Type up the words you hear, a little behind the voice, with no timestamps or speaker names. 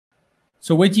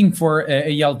So waiting for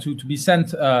Eyal to be sent.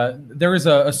 There is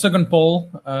a second poll,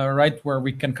 right, where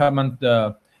we can comment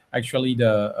actually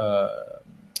the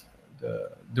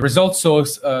results. So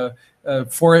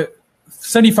for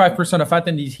 75% of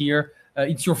attendees here,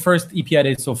 it's your first API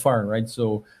day so far, right?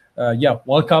 So yeah,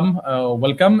 welcome,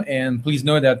 and please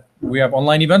know that we have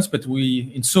online events, but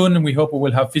soon we hope we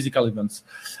will have physical events.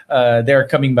 They're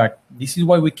coming back. This is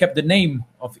why we kept the name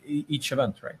of each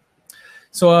event, right?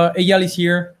 So Eyal is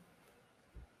here.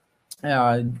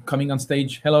 Coming on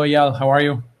stage. Hello, Eyal. How are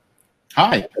you?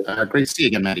 Hi. Great to see you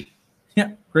again, Maddie.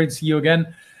 Yeah, great to see you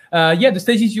again. Yeah, the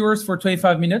stage is yours for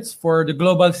 25 minutes for the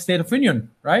Global State of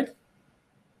Union, right?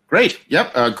 Great.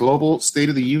 Yep. Global State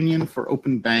of the Union for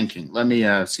Open Banking. Let me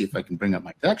see if I can bring up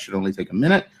my deck. Should only take a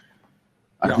minute.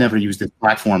 I've never used this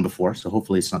platform before, so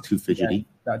hopefully it's not too fidgety.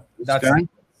 Yeah,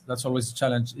 that's always a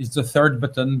challenge. It's the third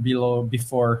button below the.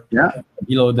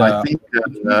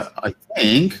 I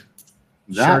think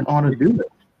that ought to do it,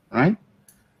 right?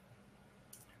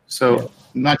 So yeah.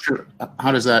 I'm not sure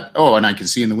how does that. Oh, and I can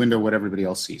see in the window what everybody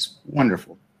else sees.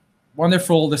 Wonderful.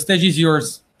 Wonderful. The stage is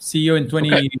yours. See you in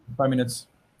 25 minutes.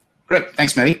 Great.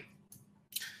 Thanks, Maddie.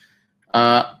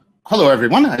 Hello,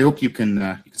 everyone. I hope you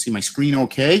can see my screen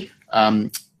okay.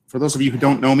 For those of you who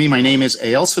don't know me, my name is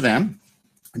Eyal Sivan.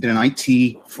 I've been in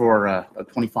IT for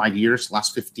 25 years.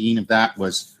 Last 15 of that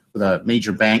was with a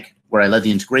major bank where I led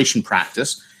the integration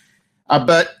practice.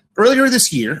 But earlier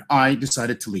this year, I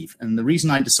decided to leave. And the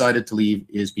reason I decided to leave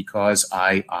is because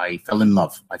I fell in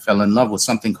love. I fell in love with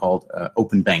something called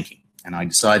open banking. And I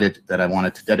decided that I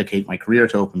wanted to dedicate my career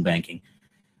to open banking.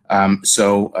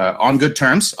 So on good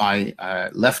terms, I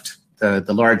left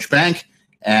the large bank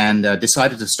and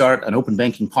decided to start an open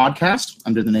banking podcast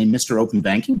under the name Mr. Open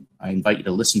Banking. I invite you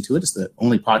to listen to it. It's the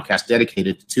only podcast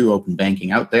dedicated to open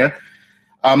banking out there.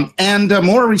 And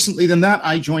more recently than that,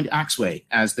 I joined Axway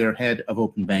as their head of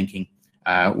open banking,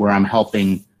 where I'm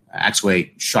helping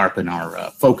Axway sharpen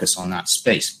our focus on that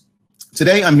space.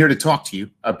 Today, I'm here to talk to you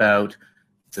about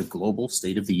the global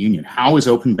state of the union. How is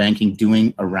open banking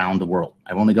doing around the world?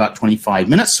 I've only got 25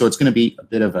 minutes, so it's going to be a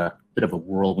bit of a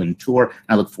whirlwind tour. And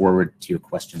I look forward to your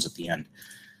questions at the end.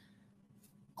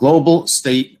 Global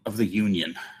state of the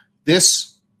union.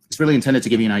 This is really intended to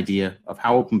give you an idea of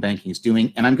how open banking is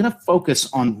doing. And I'm going to focus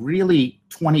on really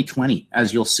 2020,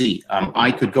 as you'll see.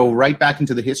 I could go right back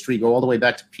into the history, go all the way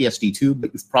back to PSD2,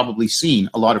 but you've probably seen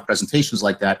a lot of presentations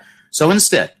like that. So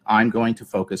instead, I'm going to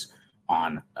focus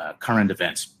on current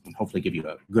events and hopefully give you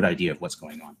a good idea of what's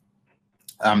going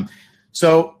on.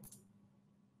 So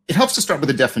it helps to start with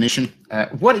a definition.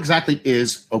 What exactly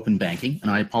is open banking? And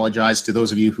I apologize to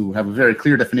those of you who have a very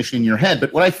clear definition in your head,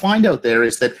 but what I find out there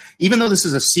is that even though this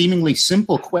is a seemingly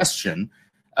simple question,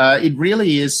 it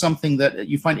really is something that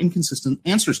you find inconsistent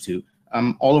answers to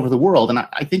all over the world. And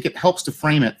I think it helps to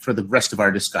frame it for the rest of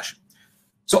our discussion.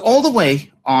 So all the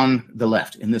way on the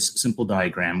left in this simple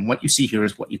diagram, what you see here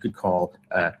is what you could call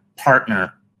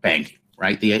partner banking,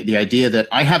 right? The idea that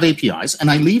I have APIs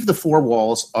and I leave the four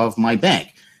walls of my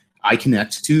bank. I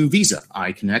connect to Visa.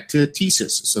 I connect to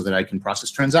TSYS so that I can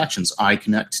process transactions. I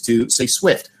connect to, say,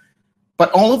 SWIFT. But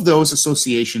all of those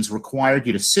associations required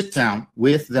you to sit down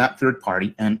with that third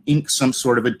party and ink some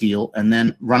sort of a deal and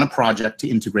then run a project to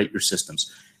integrate your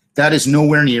systems. That is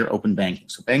nowhere near open banking.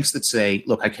 So banks that say,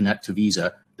 look, I connect to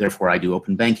Visa, therefore I do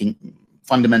open banking,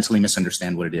 fundamentally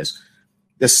misunderstand what it is.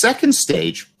 The second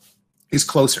stage is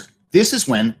closer. This is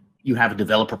when you have a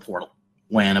developer portal.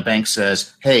 When a bank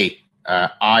says, hey,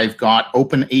 I've got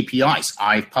open APIs.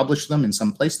 I've published them in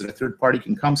some place that a third party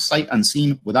can come sight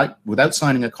unseen without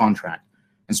signing a contract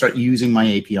and start using my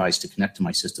APIs to connect to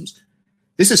my systems.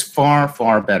 This is far,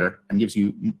 far better and gives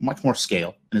you much more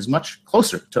scale and is much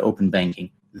closer to open banking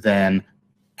than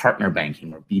partner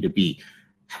banking or B2B.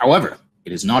 However,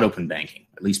 it is not open banking,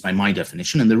 at least by my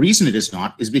definition. And the reason it is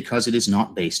not is because it is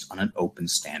not based on an open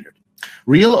standard.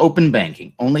 Real open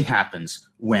banking only happens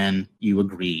when you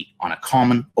agree on a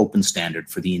common open standard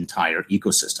for the entire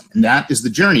ecosystem. And that is the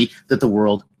journey that the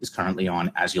world is currently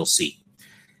on, as you'll see.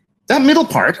 That middle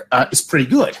part is pretty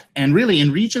good. And really,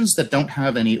 in regions that don't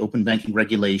have any open banking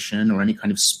regulation or any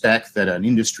kind of spec that an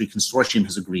industry consortium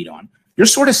has agreed on, you're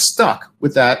sort of stuck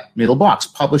with that middle box.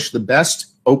 Publish the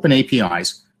best open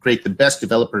APIs, create the best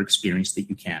developer experience that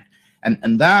you can.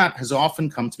 And that has often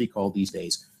come to be called these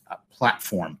days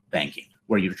platform banking,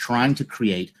 where you're trying to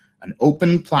create an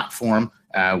open platform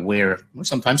where,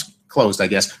 sometimes closed, I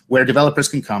guess, where developers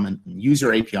can come and use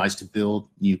your APIs to build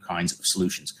new kinds of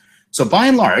solutions. So by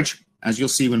and large, as you'll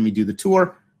see when we do the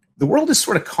tour, the world is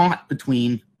sort of caught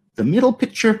between the middle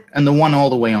picture and the one all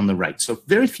the way on the right. So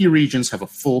very few regions have a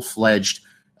full-fledged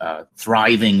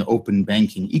thriving open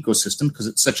banking ecosystem because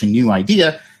it's such a new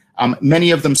idea.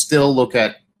 Many of them still look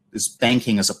at this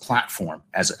banking as a platform,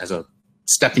 as a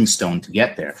stepping stone to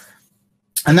get there.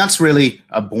 And that's really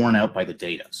borne out by the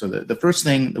data. So the first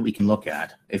thing that we can look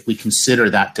at, if we consider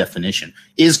that definition,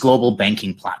 is global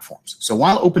banking platforms. So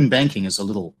while open banking is a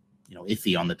little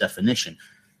iffy on the definition,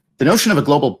 the notion of a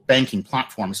global banking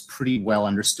platform is pretty well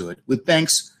understood, with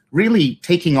banks really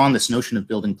taking on this notion of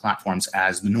building platforms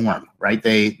as the norm, right?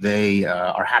 They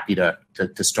are happy to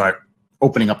start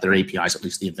opening up their APIs, at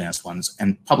least the advanced ones,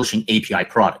 and publishing API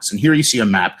products. And here you see a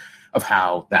map of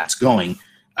how that's going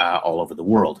all over the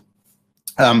world.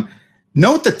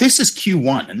 Note that this is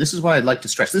Q1, and this is what I'd like to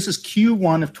stress. This is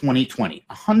Q1 of 2020,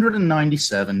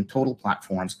 197 total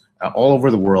platforms all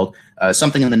over the world,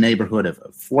 something in the neighborhood of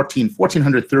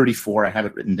 1,434, I have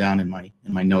it written down in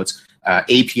my notes,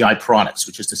 API products,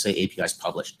 which is to say APIs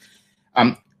published.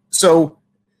 So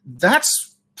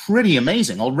that's pretty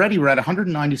amazing. Already we're at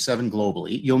 197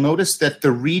 globally. You'll notice that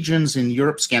the regions in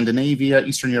Europe, Scandinavia,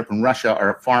 Eastern Europe, and Russia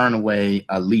are far and away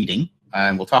leading.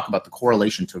 And we'll talk about the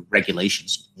correlation to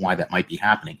regulations, why that might be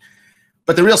happening.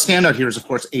 But the real standout here is, of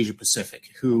course, Asia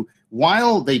Pacific, who,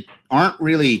 while they aren't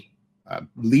really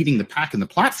leading the pack in the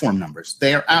platform numbers,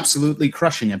 they are absolutely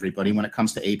crushing everybody when it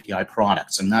comes to API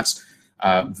products. And that's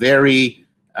very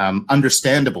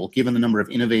understandable given the number of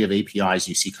innovative APIs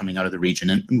you see coming out of the region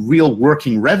and real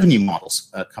working revenue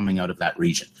models coming out of that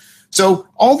region. So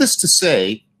all this to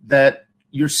say that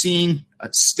you're seeing a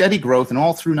steady growth, and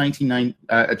all through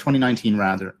 2019,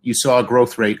 rather, you saw a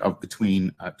growth rate of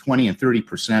between 20 and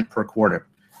 30% per quarter.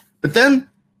 But then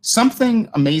something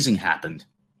amazing happened.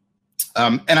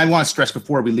 And I want to stress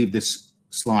before we leave this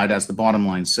slide, as the bottom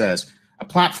line says, a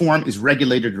platform is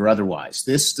regulated or otherwise.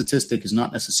 This statistic is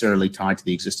not necessarily tied to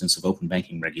the existence of open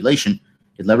banking regulation.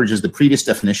 It leverages the previous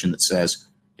definition that says,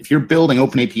 if you're building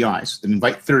open APIs that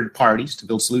invite third parties to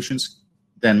build solutions,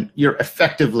 then you're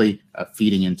effectively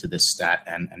feeding into this stat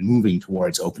and moving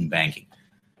towards open banking.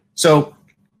 So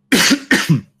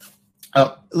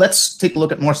let's take a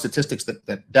look at more statistics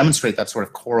that demonstrate that sort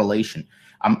of correlation.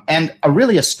 And a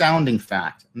really astounding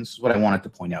fact, and this is what I wanted to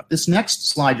point out. This next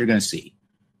slide you're going to see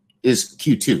is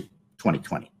Q2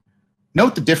 2020.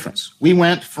 Note the difference. We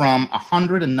went from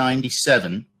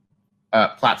 197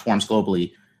 platforms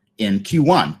globally in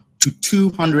Q1 to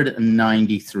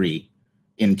 293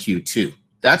 in Q2.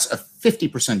 That's a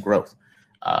 50% growth.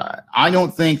 I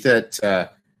don't think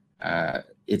that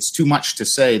it's too much to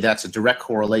say that's a direct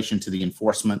correlation to the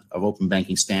enforcement of open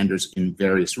banking standards in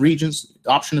various regions,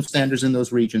 adoption of standards in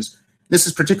those regions. This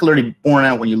is particularly borne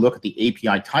out when you look at the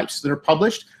API types that are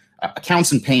published.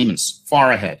 Accounts and payments,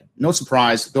 far ahead. No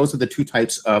surprise, those are the two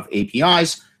types of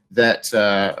APIs that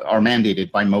are mandated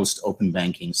by most open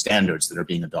banking standards that are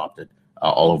being adopted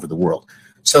all over the world.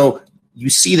 So you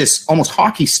see this almost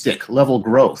hockey stick level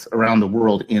growth around the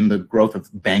world in the growth of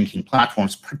banking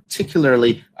platforms,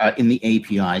 particularly in the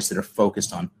APIs that are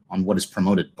focused on what is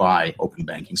promoted by open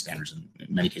banking standards, and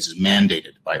in many cases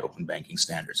mandated by open banking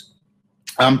standards.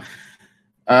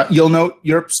 You'll note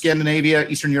Europe, Scandinavia,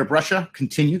 Eastern Europe, Russia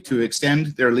continue to extend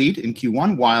their lead in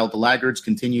Q1, while the laggards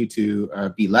continue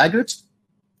to be laggards.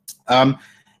 Again,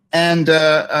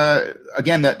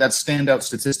 that standout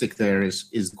statistic there is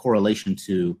the correlation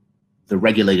to the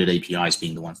regulated APIs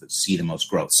being the ones that see the most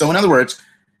growth. So in other words,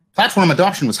 platform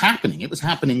adoption was happening. It was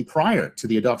happening prior to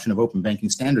the adoption of open banking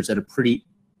standards at a pretty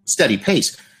steady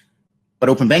pace. But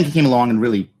open banking came along and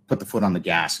really put the foot on the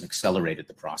gas and accelerated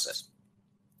the process.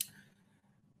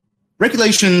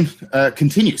 Regulation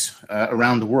continues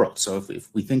around the world. So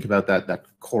if we think about that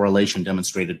correlation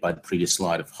demonstrated by the previous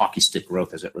slide of hockey stick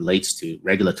growth as it relates to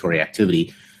regulatory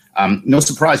activity, no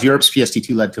surprise, Europe's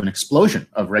PSD2 led to an explosion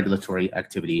of regulatory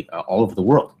activity all over the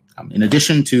world. In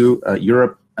addition to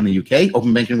Europe and the UK,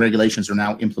 open banking regulations are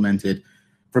now implemented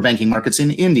for banking markets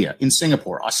in India, in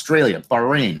Singapore, Australia,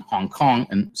 Bahrain, Hong Kong,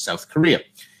 and South Korea.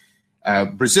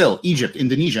 Brazil, Egypt,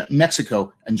 Indonesia,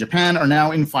 Mexico, and Japan are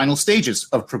now in final stages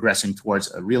of progressing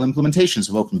towards real implementations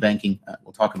of open banking.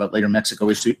 We'll talk about later. Mexico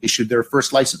issued their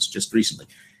first license just recently.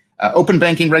 Open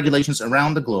banking regulations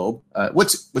around the globe.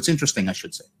 What's interesting, I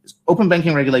should say, is open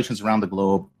banking regulations around the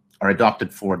globe are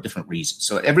adopted for different reasons.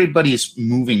 So everybody is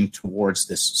moving towards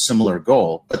this similar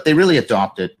goal, but they really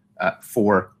adopt it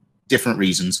for different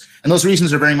reasons. And those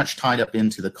reasons are very much tied up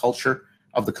into the culture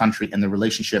of the country and the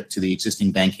relationship to the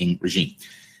existing banking regime.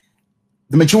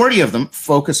 The majority of them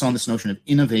focus on this notion of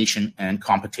innovation and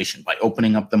competition by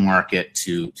opening up the market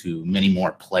to many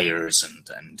more players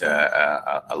and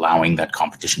allowing that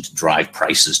competition to drive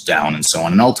prices down and so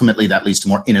on. And ultimately, that leads to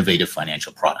more innovative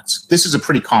financial products. This is a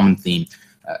pretty common theme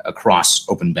across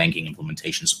open banking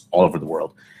implementations all over the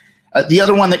world. The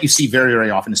other one that you see very,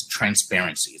 very often is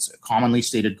transparency. It's a commonly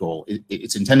stated goal.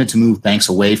 It's intended to move banks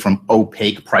away from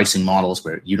opaque pricing models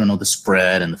where you don't know the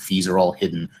spread and the fees are all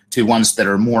hidden to ones that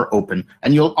are more open.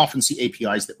 And you'll often see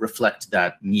APIs that reflect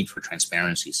that need for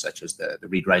transparency, such as the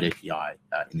read-write API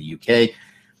in the UK.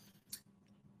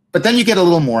 But then you get a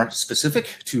little more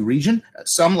specific to region.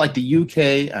 Some, like the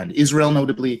UK and Israel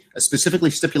notably, specifically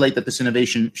stipulate that this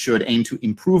innovation should aim to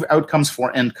improve outcomes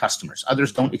for end customers.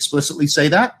 Others don't explicitly say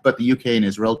that, but the UK and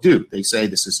Israel do. They say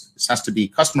this has to be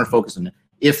customer focused, and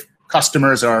if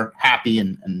customers are happy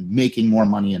and making more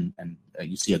money and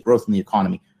you see a growth in the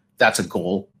economy, that's a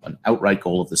goal, an outright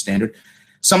goal of the standard.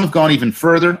 Some have gone even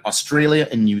further. Australia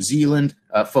and New Zealand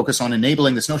focus on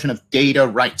enabling this notion of data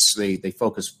rights. They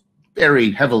focus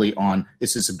very heavily on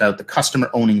this is about the customer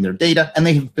owning their data, and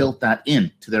they have built that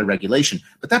into their regulation.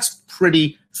 But that's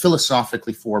pretty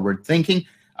philosophically forward thinking,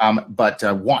 but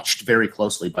watched very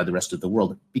closely by the rest of the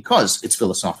world because it's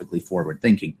philosophically forward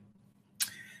thinking.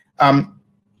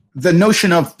 The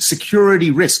notion of security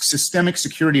risk, systemic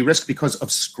security risk because of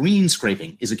screen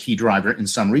scraping is a key driver in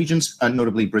some regions,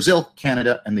 notably Brazil,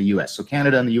 Canada, and the US. So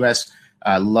Canada and the US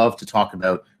love to talk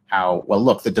about how, well,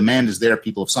 look, the demand is there.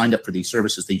 People have signed up for these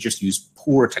services. They just use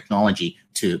poor technology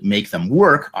to make them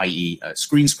work, i.e.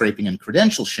 Screen scraping and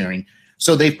credential sharing.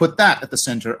 So they've put that at the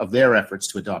center of their efforts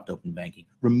to adopt open banking,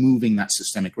 removing that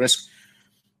systemic risk.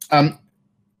 And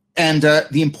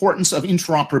the importance of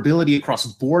interoperability across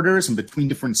borders and between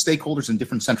different stakeholders and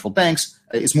different central banks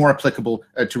is more applicable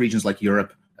to regions like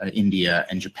Europe, India,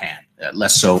 and Japan,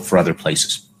 less so for other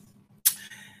places.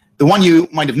 The one you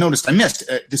might have noticed I missed,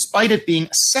 despite it being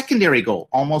a secondary goal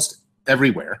almost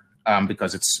everywhere,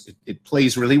 because it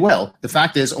plays really well, the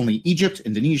fact is only Egypt,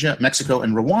 Indonesia, Mexico,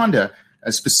 and Rwanda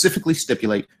specifically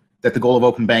stipulate that the goal of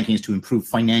open banking is to improve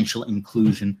financial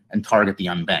inclusion and target the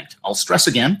unbanked. I'll stress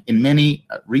again, in many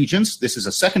regions, this is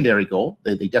a secondary goal.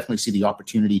 They definitely see the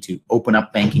opportunity to open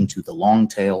up banking to the long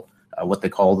tail, what they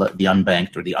call the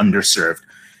unbanked or the underserved.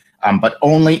 But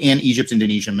only in Egypt,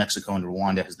 Indonesia, Mexico, and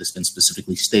Rwanda has this been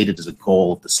specifically stated as a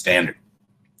goal of the standard.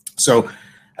 So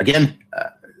again,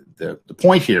 the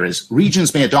point here is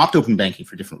regions may adopt open banking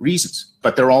for different reasons,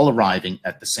 but they're all arriving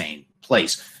at the same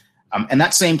place. And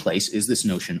that same place is this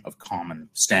notion of common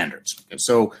standards. Okay,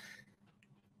 so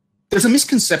there's a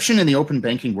misconception in the open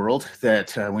banking world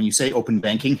that when you say open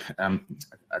banking,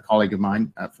 a colleague of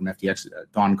mine from FTX,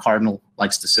 Don Cardinal,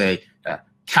 likes to say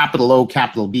capital O,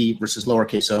 capital B versus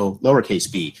lowercase o,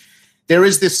 lowercase b. There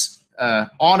is this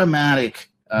automatic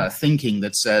thinking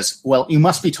that says, well, you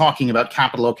must be talking about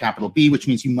capital O, capital B, which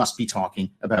means you must be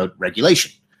talking about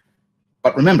regulation.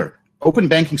 But remember, open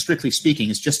banking, strictly speaking,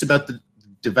 is just about the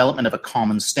development of a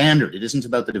common standard. It isn't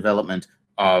about the development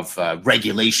of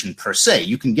regulation per se.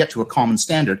 You can get to a common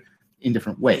standard in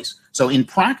different ways. So in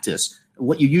practice,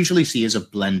 what you usually see is a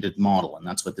blended model, and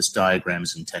that's what this diagram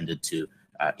is intended to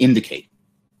indicate.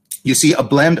 You see a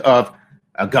blend of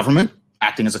government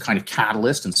acting as a kind of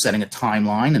catalyst and setting a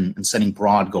timeline and setting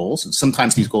broad goals. And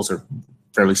sometimes these goals are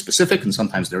fairly specific and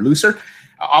sometimes they're looser.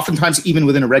 Oftentimes, even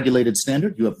within a regulated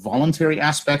standard, you have voluntary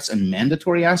aspects and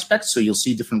mandatory aspects. So you'll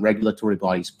see different regulatory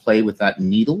bodies play with that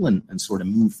needle and sort of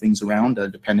move things around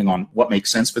depending on what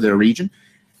makes sense for their region.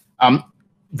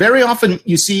 Very often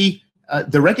you see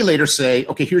the regulators say,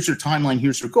 okay, here's your timeline,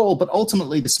 here's your goal, but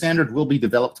ultimately the standard will be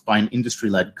developed by an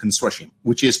industry-led consortium,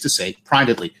 which is to say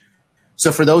privately.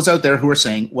 So for those out there who are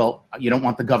saying, well, you don't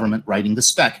want the government writing the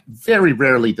spec, very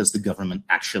rarely does the government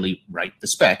actually write the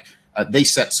spec. They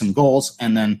set some goals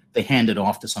and then they hand it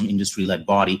off to some industry-led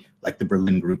body like the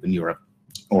Berlin Group in Europe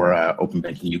or Open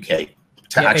Banking UK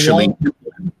to actually.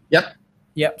 Yep.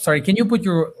 Yeah, sorry. Can you put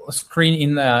your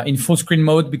screen in full screen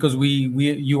mode because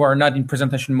you are not in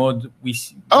presentation mode.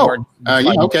 Yeah,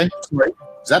 okay. Sorry.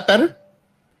 Is that better?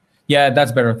 Yeah,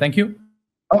 that's better. Thank you.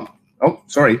 Oh,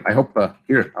 sorry. I hope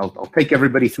here I'll take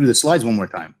everybody through the slides one more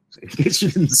time in case you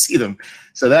didn't see them.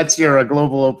 So that's your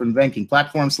global open banking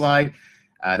platform slide.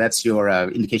 That's your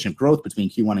indication of growth between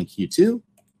Q1 and Q2.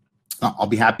 I'll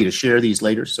be happy to share these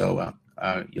later, so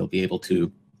you'll be able to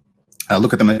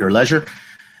look at them at your leisure.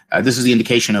 This is the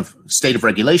indication of state of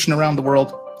regulation around the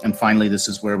world. And finally, this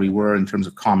is where we were in terms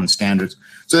of common standards.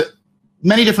 So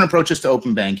many different approaches to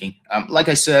open banking. Like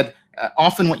I said,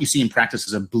 often what you see in practice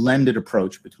is a blended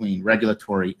approach between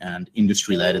regulatory and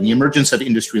industry-led and the emergence of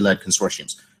industry-led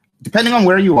consortiums. Depending on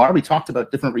where you are, we talked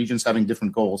about different regions having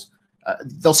different goals.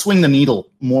 They'll swing the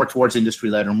needle more towards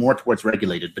industry-led or more towards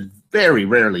regulated, but very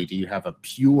rarely do you have a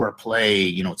pure play,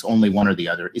 it's only one or the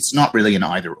other. It's not really an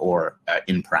either or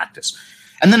in practice.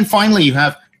 And then finally, you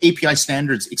have API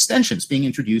standards extensions being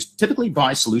introduced, typically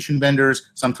by solution vendors,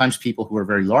 sometimes people who are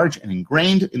very large and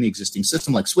ingrained in the existing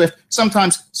system like Swift,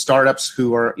 sometimes startups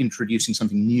who are introducing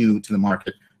something new to the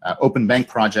market. Open Bank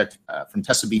project from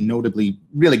Tesla notably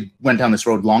really went down this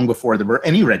road long before there were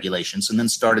any regulations, and then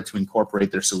started to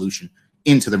incorporate their solution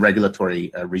into the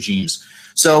regulatory regimes.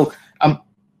 So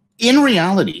in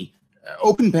reality,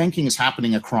 open banking is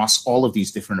happening across all of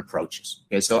these different approaches.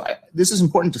 Okay, so this is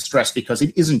important to stress because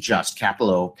it isn't just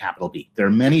capital O, capital B. There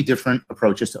are many different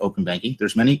approaches to open banking.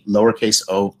 There's many lowercase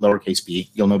o, lowercase b.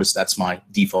 You'll notice that's my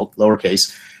default,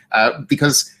 lowercase,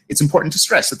 because it's important to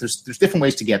stress that there's different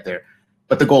ways to get there.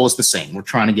 But the goal is the same. We're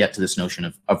trying to get to this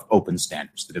notion of open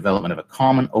standards, the development of a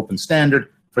common open standard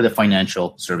for the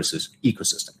financial services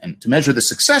ecosystem. And to measure the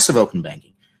success of open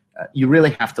banking, you really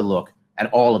have to look at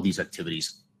all of these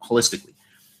activities holistically.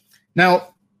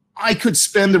 Now, I could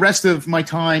spend the rest of my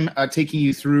time taking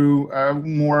you through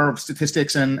more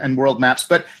statistics and world maps,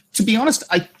 but to be honest,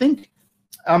 I think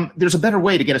there's a better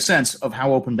way to get a sense of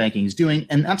how open banking is doing,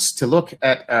 and that's to look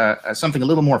at something a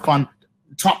little more fun,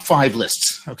 top 5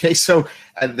 lists. Okay, so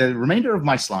the remainder of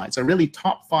my slides are really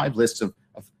top 5 lists of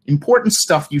important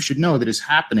stuff you should know that is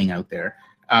happening out there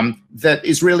that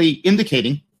is really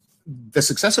indicating the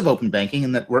success of open banking,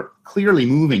 and that we're clearly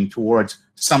moving towards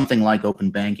something like open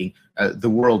banking the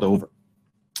world over.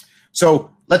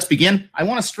 So let's begin. I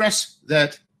want to stress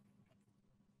that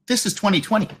this is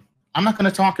 2020. I'm not going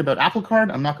to talk about Apple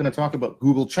Card. I'm not going to talk about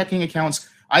Google checking accounts.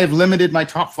 I have limited my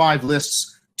top 5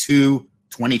 lists to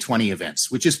 2020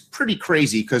 events, which is pretty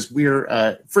crazy because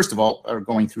we're, first of all, are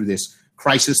going through this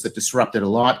crisis that disrupted a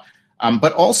lot,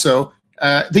 but also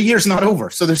the year's not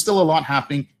over. So there's still a lot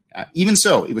happening. Even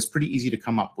so, it was pretty easy to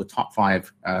come up with top 5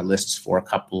 lists for a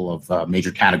couple of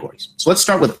major categories. So let's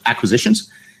start with acquisitions.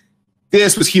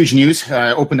 This was huge news.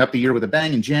 Opened up the year with a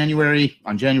bang in January.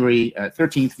 On January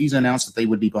 13th, Visa announced that they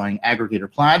would be buying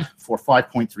aggregator Plaid for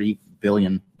 $5.3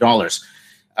 billion.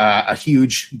 A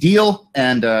huge deal,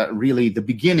 and really the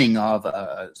beginning of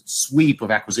a sweep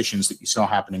of acquisitions that you saw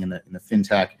happening in the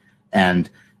fintech and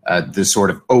the sort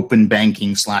of open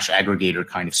banking / aggregator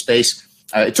kind of space.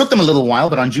 It took them a little while,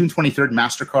 but on June 23rd,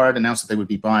 MasterCard announced that they would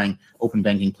be buying open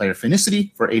banking player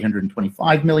Finicity for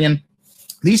 $825 million.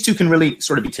 These two can really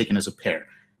sort of be taken as a pair,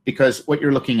 because what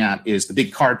you're looking at is the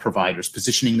big card providers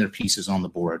positioning their pieces on the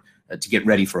board to get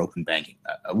ready for open banking,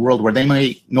 a world where they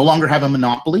may no longer have a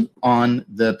monopoly on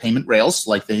the payment rails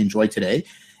like they enjoy today,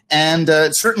 and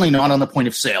certainly not on the point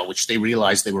of sale, which they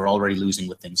realized they were already losing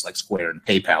with things like Square and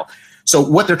PayPal. So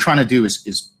what they're trying to do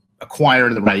is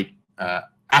acquire the right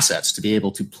assets to be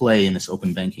able to play in this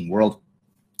open banking world.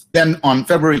 Then on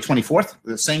February 24th,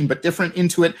 the same but different,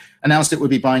 Intuit announced it would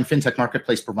be buying fintech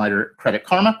marketplace provider Credit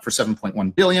Karma for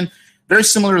 $7.1 billion. Very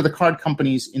similar to the card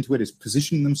companies, Intuit is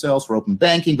positioning themselves for open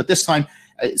banking, but this time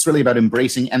it's really about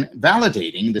embracing and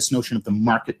validating this notion of the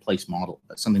marketplace model.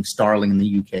 That's something Starling in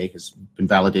the UK has been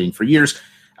validating for years.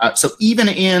 So even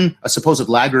in a supposed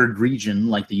laggard region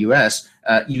like the US,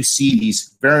 you see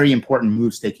these very important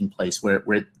moves taking place where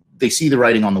they see the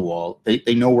writing on the wall.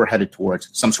 They know we're headed towards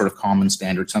some sort of common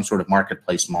standard, some sort of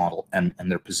marketplace model, and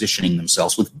they're positioning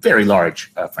themselves with very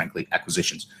large, frankly,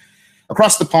 acquisitions.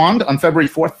 Across the pond, on February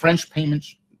 4th, French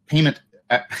payments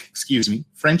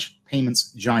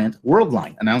giant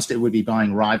Worldline announced it would be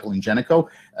buying Rival Ingenico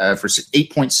for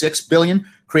 $8.6 billion,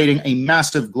 creating a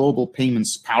massive global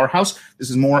payments powerhouse. This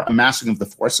is more a massing of the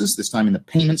forces, this time in the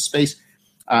payment space.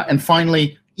 And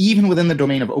finally, even within the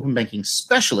domain of open banking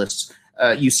specialists,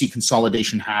 you see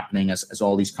consolidation happening as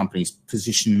all these companies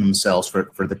position themselves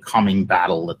for the coming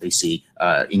battle that they see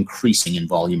increasing in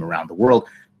volume around the world.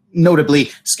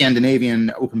 Notably,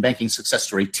 Scandinavian open banking success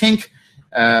story Tink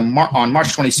on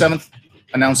March 27th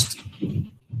announced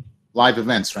live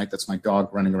events, right? That's my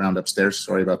dog running around upstairs.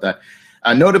 Sorry about that.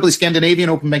 Notably, Scandinavian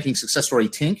open banking success story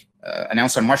Tink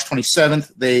announced on March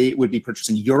 27th they would be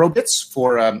purchasing Eurobits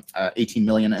for 18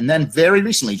 million. And then very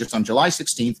recently, just on July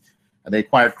 16th, they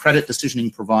acquired credit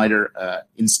decisioning provider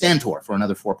Instantor for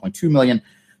another 4.2 million.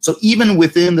 So even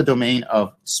within the domain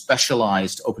of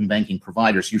specialized open banking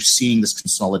providers, you're seeing this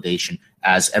consolidation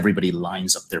as everybody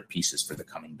lines up their pieces for the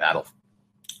coming battle.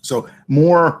 So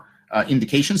more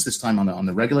indications, this time on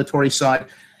the regulatory side.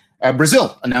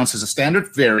 Brazil announces a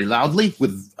standard very loudly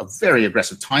with a very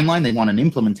aggressive timeline. They want an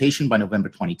implementation by November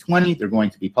 2020. They're going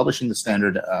to be publishing the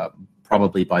standard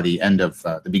probably by the end of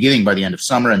by the end of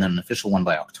summer, and then an official one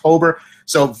by October.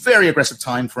 So very aggressive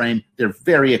time frame. They're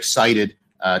very excited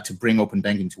to bring open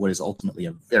banking to what is ultimately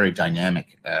a very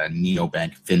dynamic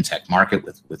neobank fintech market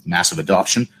with massive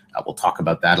adoption. We'll talk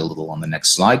about that a little on the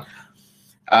next slide.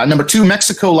 Number two,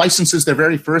 Mexico licenses their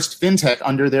very first fintech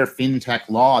under their fintech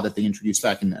law that they introduced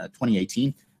back in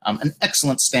 2018. An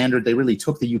excellent standard. They really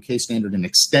took the UK standard and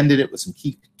extended it with some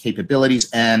key capabilities.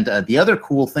 And the other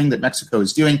cool thing that Mexico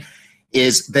is doing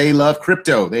is they love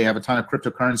crypto. They have a ton of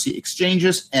cryptocurrency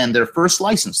exchanges, and their first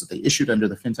license that they issued under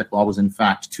the fintech law was in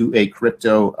fact to a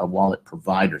crypto wallet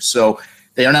provider. So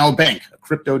they are now a bank, a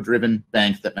crypto-driven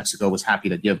bank that Mexico was happy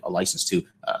to give a license to.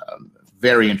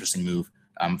 Very interesting move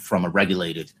from a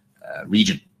regulated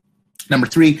region. Number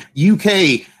three,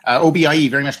 UK, OBIE,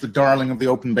 very much the darling of the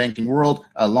open banking world,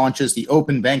 launches the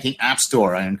Open Banking App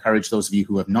Store. I encourage those of you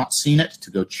who have not seen it to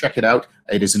go check it out.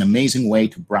 It is an amazing way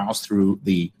to browse through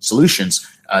the solutions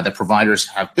that providers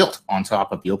have built on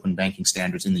top of the open banking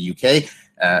standards in the UK.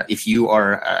 If you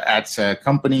are at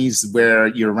companies where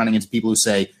you're running into people who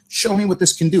say, show me what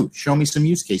this can do, show me some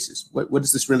use cases, what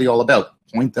is this really all about?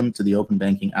 Point them to the Open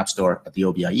Banking App Store at the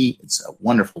OBIE. It's a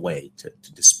wonderful way to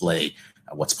display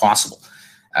what's possible.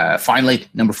 Finally,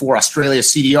 number four, Australia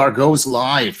CDR goes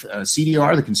live.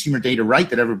 CDR, the consumer data right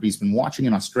that everybody's been watching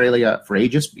in Australia for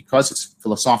ages because it's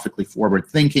philosophically forward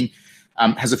thinking,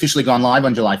 has officially gone live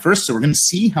on July 1st. So we're going to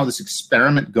see how this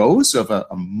experiment goes of a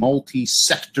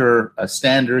multi-sector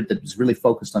standard that is really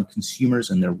focused on consumers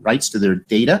and their rights to their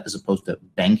data as opposed to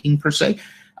banking per se.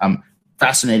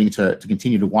 Fascinating to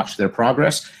continue to watch their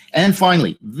progress. And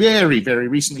finally, very, very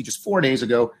recently, just 4 days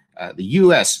ago, the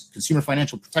U.S. Consumer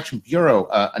Financial Protection Bureau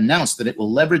announced that it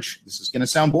will leverage, this is going to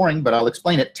sound boring, but I'll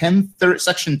explain it,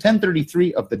 Section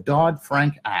 1033 of the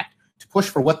Dodd-Frank Act to push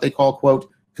for what they call, quote,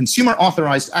 consumer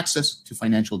authorized access to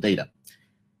financial data.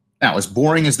 Now, as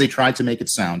boring as they tried to make it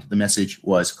sound, the message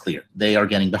was clear. They are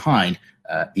getting behind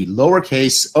the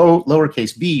lowercase o,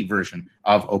 lowercase b version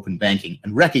of open banking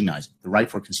and recognizing the right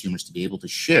for consumers to be able to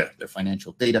share their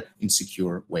financial data in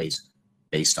secure ways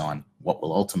based on what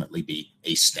will ultimately be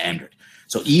a standard.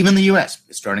 So even the US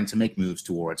is starting to make moves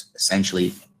towards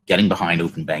essentially getting behind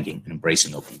open banking and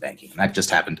embracing open banking. And that just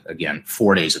happened, again,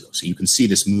 4 days ago. So you can see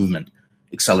this movement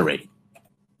accelerating.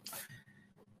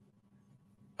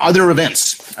 Other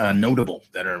events notable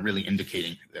that are really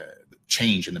indicating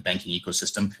change in the banking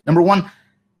ecosystem. Number one,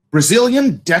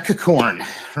 Brazilian decacorn,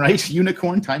 right?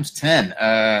 Unicorn times 10,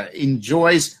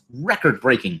 enjoys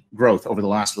record-breaking growth over the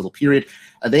last little period.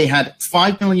 They had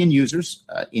 5 million users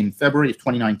in February of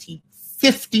 2019,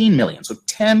 15 million, so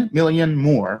 10 million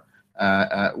more.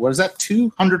 What is that?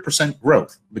 200%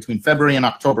 growth between February and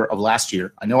October of last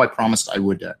year. I know I promised I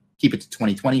would keep it to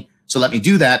 2020, so let me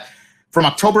do that. From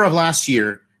October of last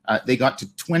year, they got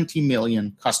to 20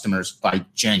 million customers by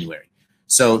January.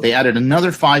 So they added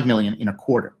another 5 million in a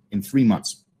quarter, in 3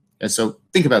 months. And so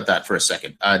think about that for a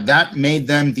second. That made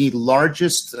them the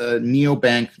largest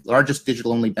neobank, largest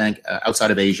digital-only bank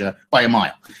outside of Asia by a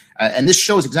mile. And this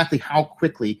shows exactly how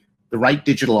quickly the right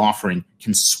digital offering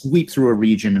can sweep through a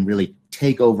region and really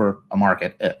take over a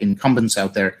market. Incumbents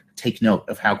out there, take note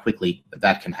of how quickly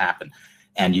that can happen.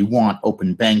 And you want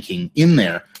open banking in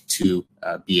there to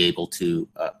be able to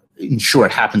ensure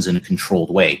it happens in a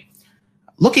controlled way.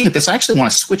 Looking at this, I actually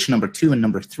want to switch number 2 and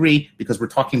number 3 because we're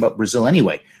talking about Brazil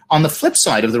anyway. On the flip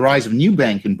side of the rise of new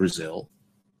bank in Brazil,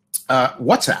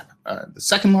 WhatsApp, the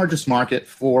second largest market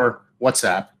for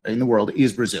WhatsApp in the world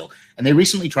is Brazil. And they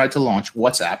recently tried to launch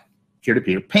WhatsApp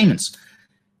peer-to-peer payments.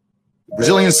 The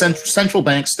Brazilian central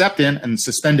bank stepped in and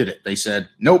suspended it. They said,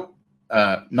 nope,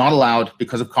 not allowed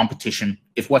because of competition.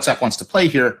 If WhatsApp wants to play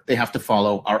here, they have to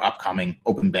follow our upcoming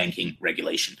open banking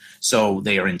regulation. So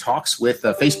they are in talks with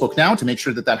Facebook now to make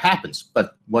sure that that happens.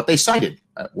 But what they cited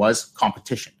was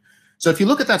competition. So if you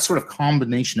look at that sort of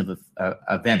combination of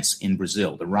events in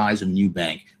Brazil, the rise of new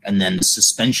bank, and then the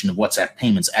suspension of WhatsApp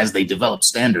payments as they develop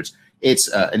standards, it's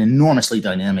an enormously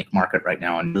dynamic market right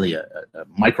now and really a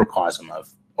microcosm of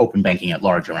open banking at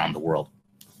large around the world.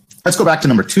 Let's go back to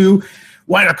number 2.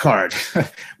 Wirecard.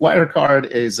 Wirecard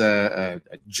is a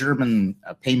German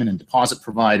payment and deposit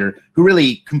provider who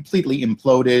really completely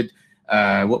imploded.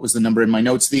 What was the number in my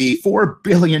notes? The 4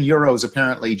 billion euros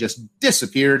apparently just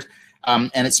disappeared.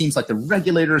 And it seems like the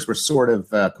regulators were sort of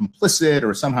complicit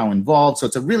or somehow involved. So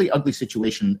it's a really ugly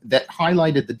situation that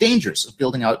highlighted the dangers of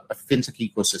building out a fintech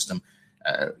ecosystem,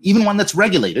 even one that's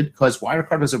regulated, because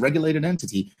Wirecard is a regulated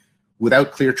entity,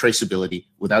 without clear traceability,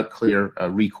 without clear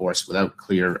recourse, without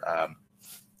clear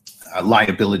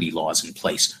liability laws in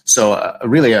place. So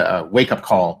really a wake-up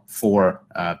call for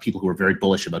people who are very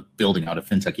bullish about building out a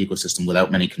fintech ecosystem without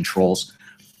many controls.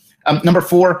 Number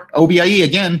 4, OBIE,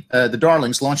 again, the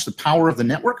darlings, launched the Power of the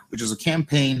Network, which is a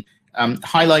campaign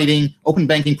highlighting open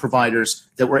banking providers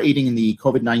that were aiding in the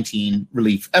COVID-19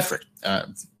 relief effort.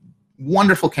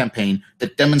 wonderful campaign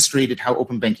that demonstrated how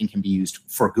open banking can be used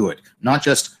for good, not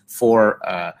just for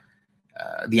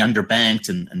the underbanked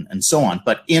and so on,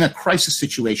 but in a crisis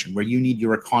situation where you need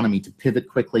your economy to pivot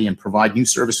quickly and provide new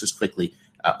services quickly.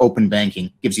 Open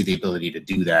banking gives you the ability to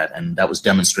do that, and that was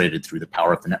demonstrated through the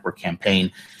Power of the Network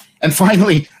campaign. And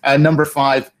finally, number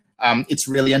 5, it's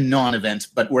really a non-event,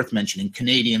 but worth mentioning.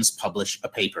 Canadians publish a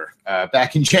paper.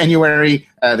 Back in January,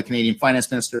 the Canadian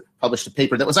Finance Minister published a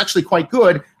paper that was actually quite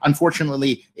good.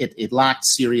 Unfortunately, it lacked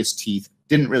serious teeth,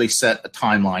 didn't really set a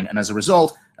timeline, and as a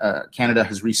result, Canada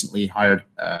has recently hired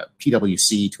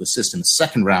PwC to assist in the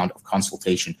second round of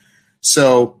consultation.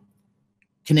 So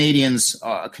Canadians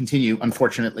continue,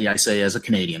 unfortunately, I say as a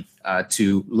Canadian,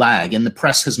 to lag, and the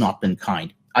press has not been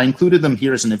kind. I included them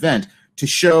here as an event to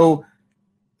show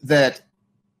that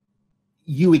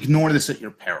you ignore this at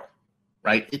your peril,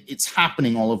 right? It's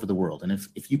happening all over the world, and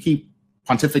if you keep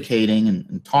pontificating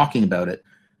and talking about it,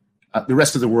 the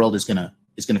rest of the world is gonna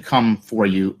come for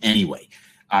you anyway.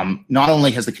 Not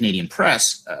only has the Canadian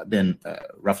press been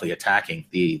roughly attacking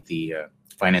the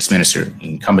finance minister,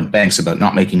 incumbent banks, about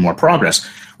not making more progress,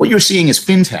 what you're seeing is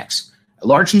fintechs,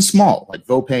 large and small, like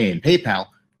VoPay and PayPal,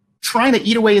 trying to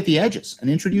eat away at the edges and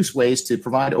introduce ways to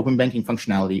provide open banking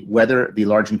functionality, whether the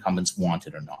large incumbents want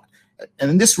it or not.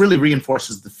 And this really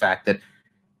reinforces the fact that,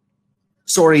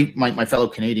 sorry, my fellow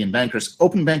Canadian bankers,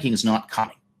 open banking is not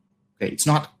coming. Okay, it's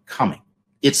not coming.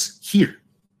 It's here.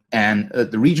 And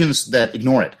the regions that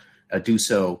ignore it do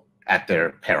so at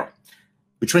their peril.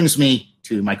 Which brings me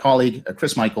to my colleague,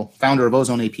 Chris Michael, founder of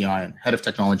Ozone API and head of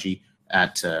technology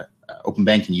at Open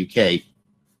Banking UK.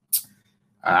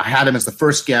 I had him as the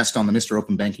first guest on the Mr.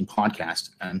 Open Banking podcast,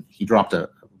 and he dropped a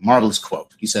marvelous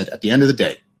quote. He said, at the end of the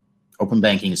day, open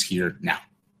banking is here now,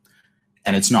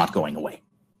 and it's not going away.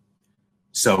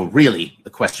 So really,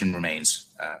 the question remains,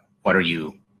 what are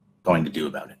you going to do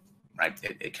about it? Right?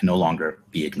 It can no longer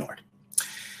be ignored.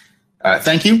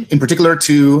 Thank you, in particular,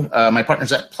 to my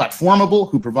partners at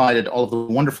Platformable, who provided all of the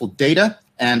wonderful data,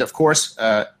 and of course,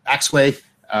 Axway,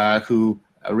 who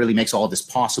really makes all of this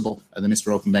possible, the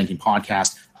Mr. Open Banking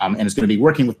podcast, and is going to be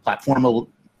working with Platformable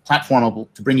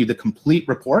to bring you the complete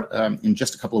report in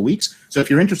just a couple of weeks. So if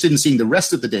you're interested in seeing the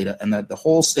rest of the data and the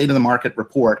whole state of the market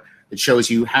report that shows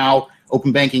you how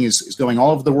open banking is going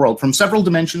all over the world from several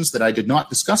dimensions that I did not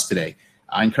discuss today,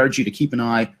 I encourage you to keep an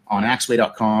eye on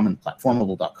axway.com and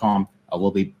platformable.com.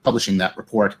 We'll be publishing that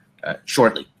report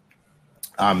shortly.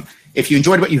 If you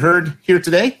enjoyed what you heard here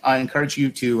today, I encourage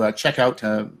you to check out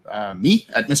me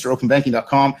at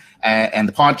mropenbanking.com and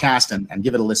the podcast and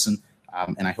give it a listen.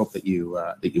 And I hope that you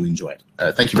enjoy it.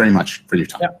 Thank you very much for your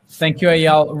time. Yeah, thank you,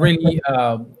 Eyal. Really,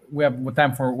 we have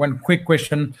time for one quick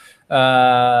question.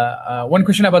 One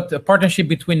question about the partnership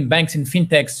between banks and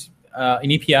fintechs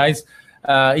in APIs.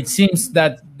 It seems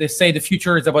that they say the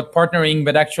future is about partnering,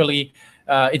 but actually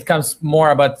it comes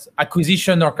more about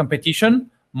acquisition or competition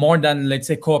more than, let's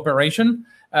say, cooperation.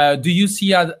 Do you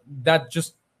see that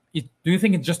just? Do you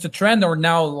think it's just a trend, or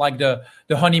now like the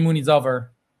honeymoon is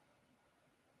over?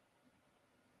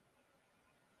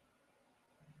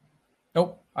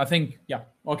 Oh, I think, yeah.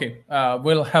 Okay,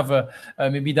 we'll have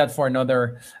maybe that for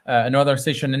another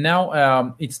session. And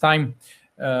now it's time.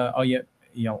 Oh yeah,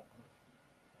 Eyal.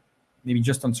 Maybe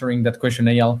just answering that question,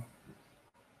 Eyal.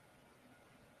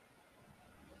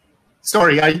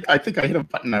 Sorry, I think I hit a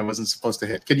button I wasn't supposed to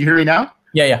hit. Can you hear me now?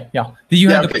 Yeah. Did you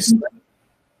have the question?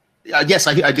 Yes,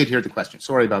 I did hear the question.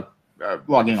 Sorry about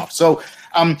logging off. So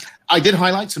I did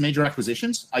highlight some major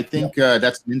acquisitions. I think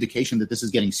that's an indication that this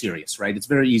is getting serious, right? It's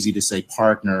very easy to say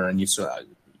partner, and you saw,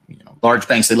 large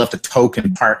banks, they left a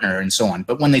token partner and so on.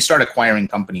 But when they start acquiring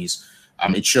companies,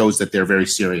 it shows that they're very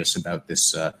serious about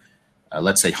this,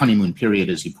 let's say, honeymoon period,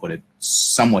 as you put it,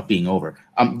 somewhat being over.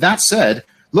 That said,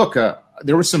 look,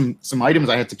 there were some items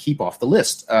I had to keep off the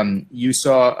list. You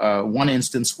saw one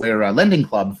instance where Lending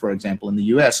Club, for example, in the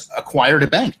US, acquired a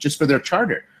bank just for their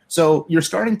charter. So you're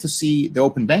starting to see the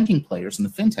open banking players and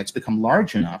the fintechs become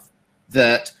large enough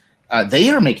that they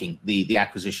are making the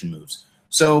acquisition moves.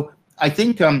 So I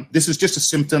think this is just a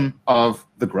symptom of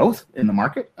the growth in the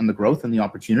market and the growth and the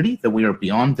opportunity, that we are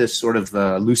beyond this sort of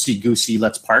loosey-goosey,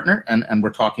 let's partner, and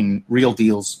we're talking real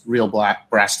deals, real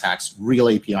brass tacks, real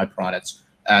API products,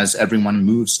 as everyone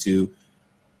moves to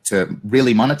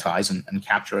really monetize and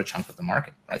capture a chunk of the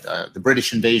market. Right? The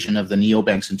British invasion of the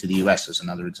neobanks into the US is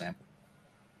another example.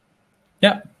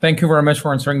 Yeah, thank you very much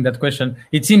for answering that question.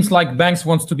 It seems like banks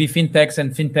wants to be fintechs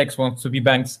and fintechs wants to be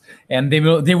banks, and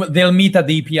they'll meet at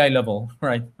the API level,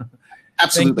 right?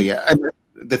 Absolutely. Yeah. And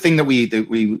the thing that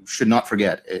we should not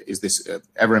forget is this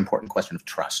ever important question of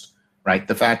trust, right?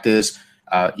 The fact is,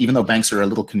 even though banks are a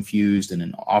little confused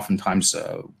and oftentimes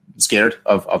scared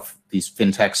of these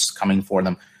fintechs coming for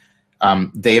them,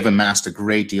 they have amassed a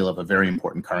great deal of a very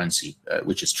important currency,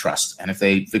 which is trust. And if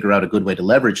they figure out a good way to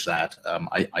leverage that,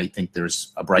 I think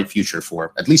there's a bright future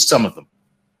for at least some of them.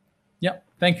 Yeah,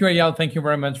 thank you, Eyal. Thank you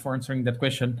very much for answering that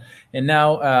question. And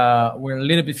now we're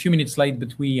a few minutes late,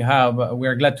 but we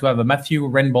are glad to have Matthew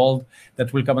Renbold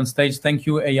that will come on stage. Thank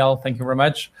you, Eyal. Thank you very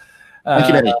much. Thank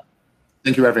you, Betty.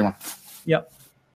 Thank you, everyone. Yeah.